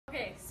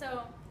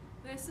So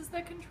this is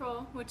the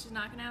control, which is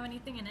not going to have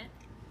anything in it.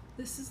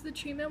 This is the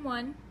treatment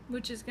 1,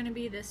 which is going to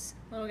be this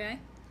little guy.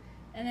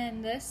 And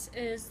then this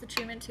is the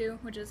treatment 2,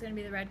 which is going to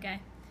be the red guy.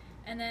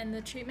 And then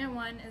the treatment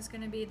 1 is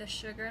going to be the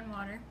sugar and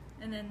water.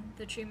 And then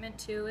the treatment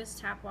 2 is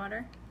tap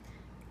water.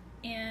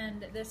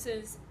 And this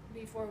is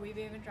before we've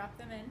even dropped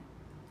them in.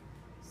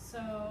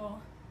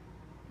 So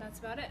that's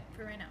about it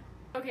for right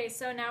now. Okay,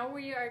 so now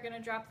we are going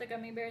to drop the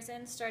gummy bears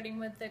in, starting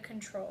with the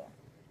control.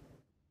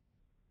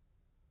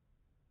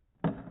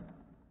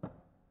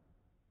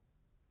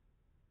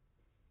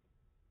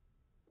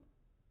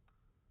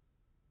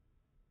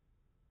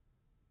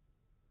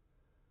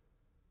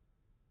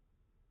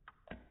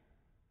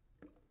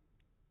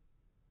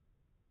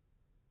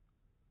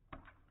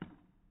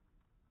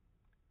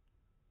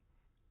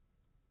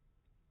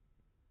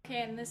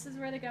 Okay, and this is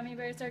where the gummy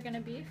bears are going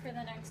to be for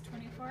the next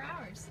 24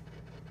 hours.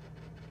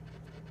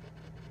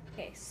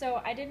 Okay,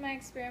 so I did my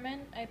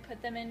experiment. I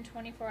put them in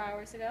 24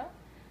 hours ago.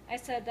 I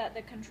said that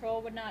the control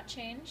would not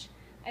change.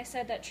 I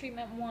said that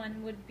treatment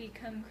 1 would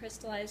become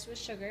crystallized with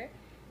sugar.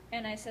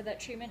 And I said that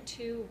treatment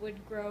 2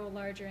 would grow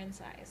larger in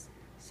size.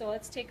 So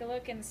let's take a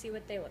look and see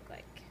what they look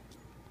like.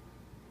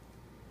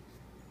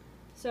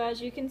 So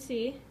as you can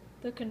see,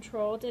 the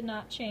control did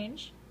not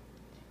change.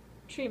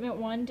 Treatment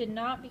 1 did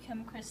not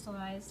become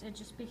crystallized, it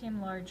just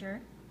became larger.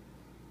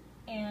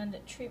 And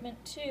treatment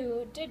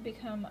 2 did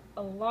become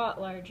a lot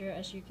larger,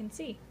 as you can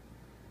see.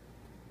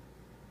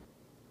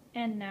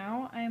 And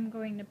now I'm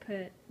going to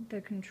put the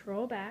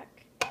control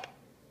back.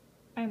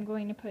 I'm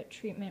going to put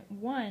treatment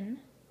 1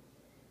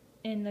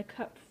 in the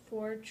cup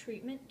for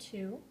treatment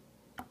 2.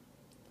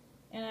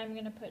 And I'm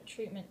going to put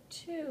treatment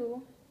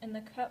 2 in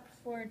the cup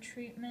for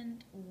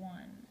treatment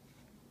 1.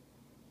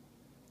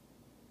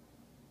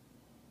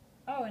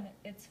 Oh, and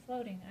it's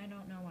floating. I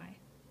don't know why.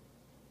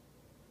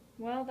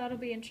 Well, that'll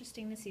be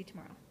interesting to see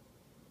tomorrow.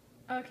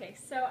 Okay,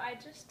 so I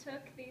just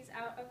took these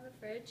out of the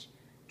fridge.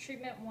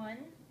 Treatment 1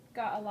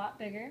 got a lot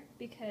bigger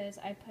because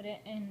I put it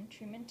in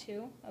treatment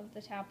 2 of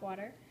the tap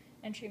water,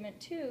 and treatment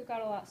 2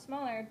 got a lot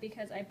smaller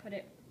because I put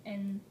it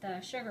in the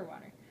sugar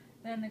water.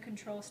 Then the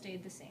control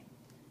stayed the same.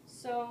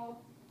 So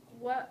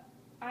what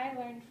I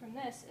learned from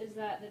this is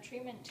that the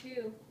treatment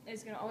 2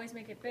 is going to always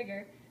make it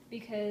bigger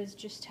because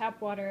just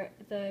tap water,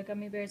 the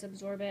gummy bears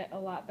absorb it a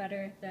lot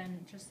better than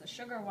just the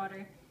sugar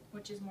water,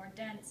 which is more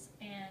dense,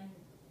 and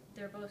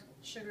they're both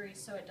sugary,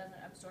 so it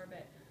doesn't absorb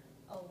it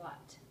a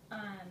lot.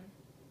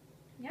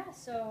 Yeah,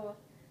 so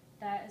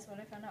that is what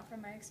I found out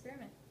from my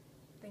experiment.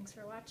 Thanks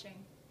for watching.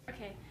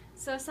 Okay,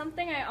 so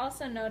something I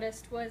also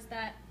noticed was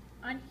that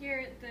on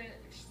here, the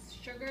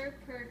sugar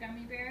per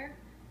gummy bear,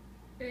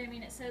 I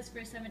mean, it says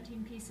for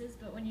 17 pieces,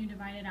 but when you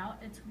divide it out,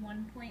 it's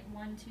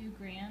 1.12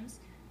 grams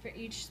for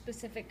each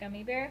specific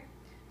gummy bear.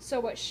 So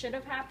what should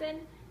have happened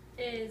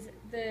is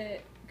the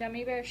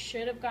gummy bear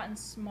should have gotten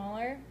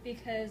smaller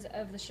because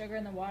of the sugar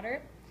in the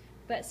water,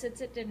 but since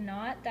it did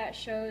not, that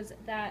shows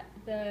that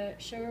the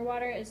sugar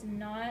water is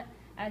not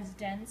as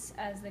dense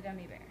as the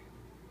gummy bear.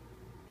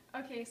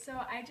 Okay, so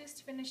I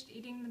just finished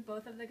eating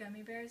both of the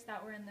gummy bears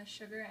that were in the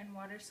sugar and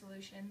water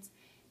solutions,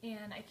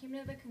 and I came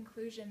to the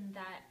conclusion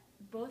that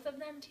both of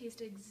them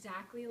taste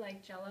exactly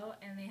like Jell-O,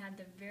 and they had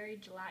the very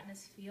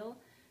gelatinous feel.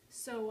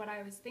 So what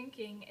I was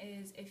thinking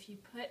is if you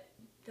put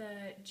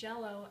the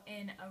Jell-O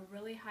in a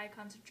really high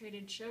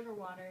concentrated sugar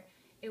water,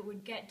 it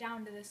would get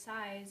down to the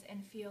size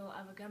and feel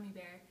of a gummy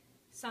bear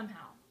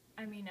somehow.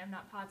 I mean, I'm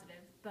not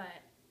positive,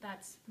 but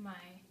that's my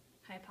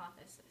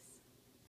hypothesis.